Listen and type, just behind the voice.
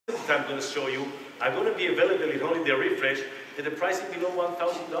that I'm going to show you are going to be available in holiday refresh at the pricing below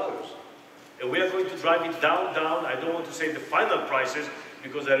 $1,000. And we are going to drive it down. I don't want to say the final prices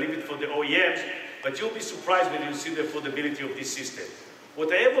because I leave it for the OEMs, but you'll be surprised when you see the affordability of this system.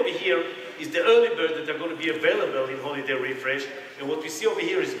 What I have over here is the early bird that are going to be available in holiday refresh. And what we see over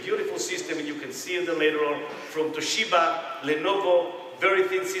here is a beautiful system, and you can see it later on from Toshiba, Lenovo, very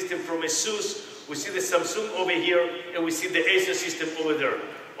thin system from ASUS. We see the Samsung over here, and we see the Acer system over there.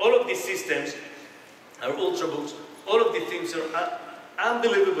 All of these systems are Ultrabooks. All of the things are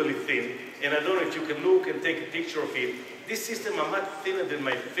unbelievably thin, and I don't know if you can look and take a picture of it. This system are much thinner than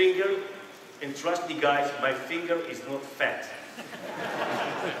my finger, and trust me guys, my finger is not fat.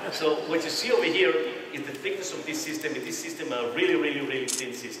 So what you see over here is the thickness of this system, and this system are really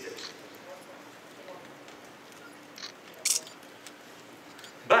thin systems.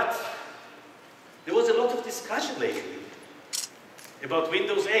 But there was a lot of discussion lately about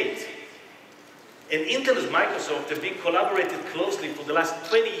Windows 8. And Intel and Microsoft have been collaborated closely for the last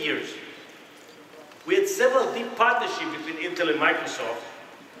 20 years. We had several deep partnerships between Intel and Microsoft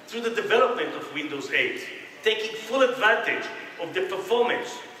through the development of Windows 8, taking full advantage of the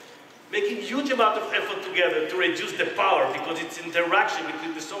performance, making huge amount of effort together to reduce the power because it's interaction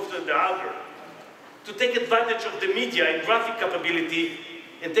between the software and the hardware, to take advantage of the media and graphic capability,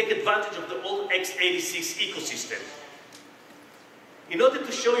 and take advantage of the old x86 ecosystem. In order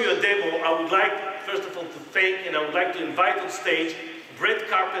to show you a demo, I would like, first of all, to thank, and I would like to invite on stage Brett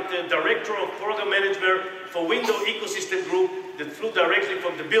Carpenter, Director of Program Management for Windows Ecosystem Group, that flew directly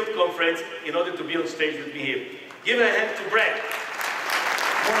from the Build conference in order to be on stage with me here. Give a hand to Brett.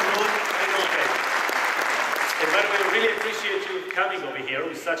 And by the way, I really appreciate you coming over here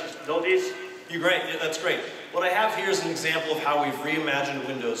with such a notice. You're great. Yeah, that's great. What I have here is an example of how we've reimagined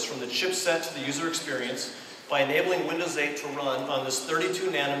Windows from the chipset to the user experience by enabling Windows 8 to run on this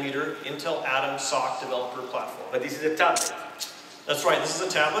 32-nanometer Intel Atom SoC developer platform. But this is a tablet. That's right. This is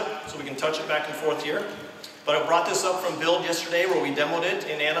a tablet, so we can touch it back and forth here. But I brought this up from Build yesterday where we demoed it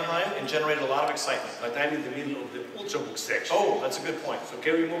in Anaheim and generated a lot of excitement. But I'm in the middle of the Ultrabook section. Oh, that's a good point. So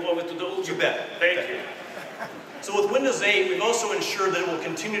can we move over to the Ultrabook? You bet. Thank you. So with Windows 8, we've also ensured that it will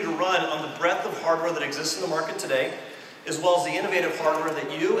continue to run on the breadth of hardware that exists in the market today, as well as the innovative hardware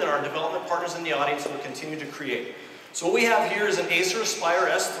that you and our development partners in the audience will continue to create. So what we have here is an Acer Aspire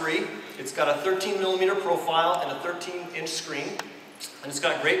S3. It's got a 13mm profile and a 13-inch screen, and it's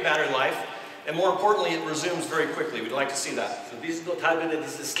got great battery life. And more importantly, it resumes very quickly. We'd like to see that. So this is not hybrid,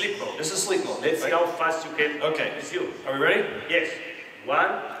 this is sleep mode. This is sleep mode. Let's see how fast you can resume. Are we ready? Yes.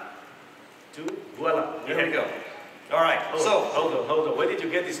 1, 2, voila. Here we go. All right. Hold on. Where did you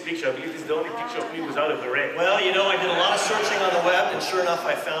get this picture? I believe this is the only picture of me without a beret. Well, you know, I did a lot of searching on the web, and sure enough,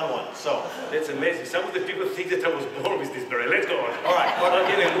 I found one. So that's amazing. Some of the people think that I was born with this beret. Let's go on. All right. Log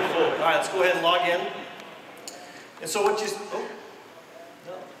in and move forward. All right. Let's go ahead and log in. And so what you... Oh.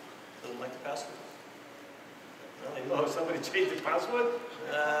 No. Doesn't like the password. Oh, somebody changed the password?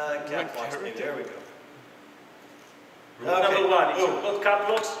 Cap locks me. There we go. Rule number 1, if you've got cap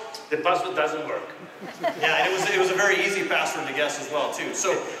locks, the password doesn't work. Yeah, and it was a very easy password to guess as well, too.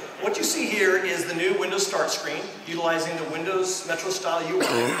 So what you see here is the new Windows Start screen, utilizing the Windows Metro style UI.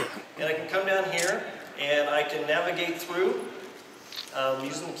 And I can come down here, and I can navigate through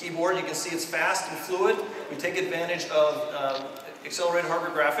using the keyboard. You can see it's fast and fluid. We take advantage of accelerated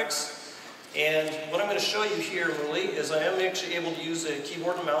hardware graphics. And what I'm going to show you here, Mooly, is I am actually able to use a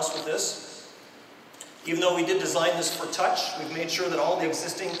keyboard and mouse with this. Even though we did design this for touch, we've made sure that all the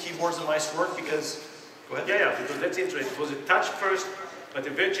existing keyboards and mice work because... Go ahead. Yeah, because that's interesting. It was a touch first, but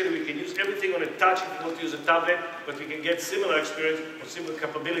eventually we can use everything on a touch if we want to use a tablet, but we can get similar experience or similar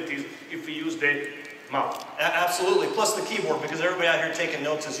capabilities if we use the mouse. Absolutely, plus the keyboard, because everybody out here taking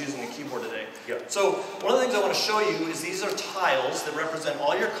notes is using a keyboard today. Yeah. So one of the things I want to show you is these are tiles that represent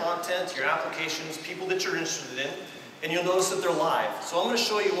all your content, your applications, people that you're interested in, and you'll notice that they're live. So I'm going to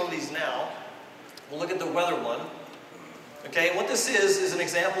show you one of these now. We'll look at the weather one. Okay, and what this is an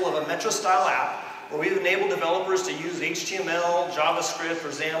example of a Metro-style app where we've enabled developers to use HTML, JavaScript, or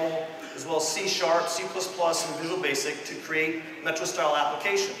XAML, as well as C#, C++, and Visual Basic to create Metro-style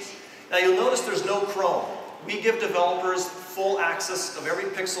applications. Now you'll notice there's no Chrome. We give developers full access of every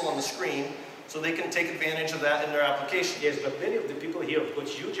pixel on the screen so they can take advantage of that in their application. Yes, but many of the people here have got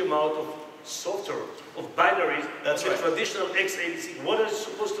huge amount of software, of binaries. That's right. Traditional x86. What are you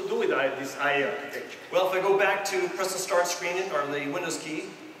supposed to do with this IA architecture? Well, if I go back to press the start screen, or the Windows key,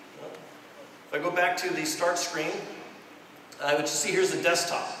 if I go back to the start screen, what you see here is the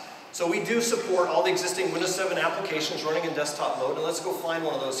desktop. So we do support all the existing Windows 7 applications running in desktop mode, and let's go find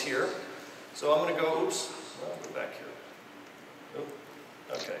one of those here. So I'm going to go, oops, I'll go back here.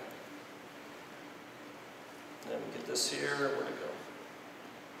 Okay. this here. Where'd it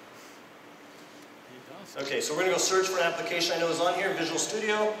go? Okay, so we're going to go search for an application I know is on here, Visual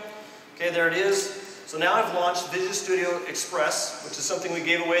Studio. Okay, there it is. So now I've launched Visual Studio Express, which is something we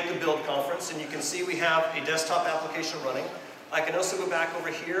gave away at the Build conference, and you can see we have a desktop application running. I can also go back over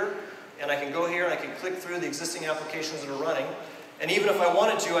here, and I can go here and I can click through the existing applications that are running. And even if I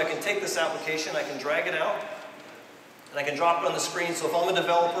wanted to, I can take this application, I can drag it out, and I can drop it on the screen. So if I'm a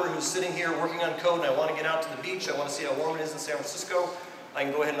developer who's sitting here working on code and I want to get out to the beach, I want to see how warm it is in San Francisco, I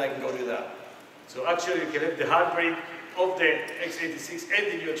can go ahead and I can go do that. So actually you can have the hardware of the x86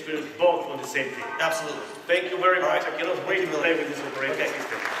 and the new experience both on the same thing. Absolutely. Thank you very much. I cannot wait to play with this operating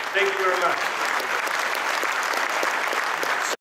system. Thank you very much.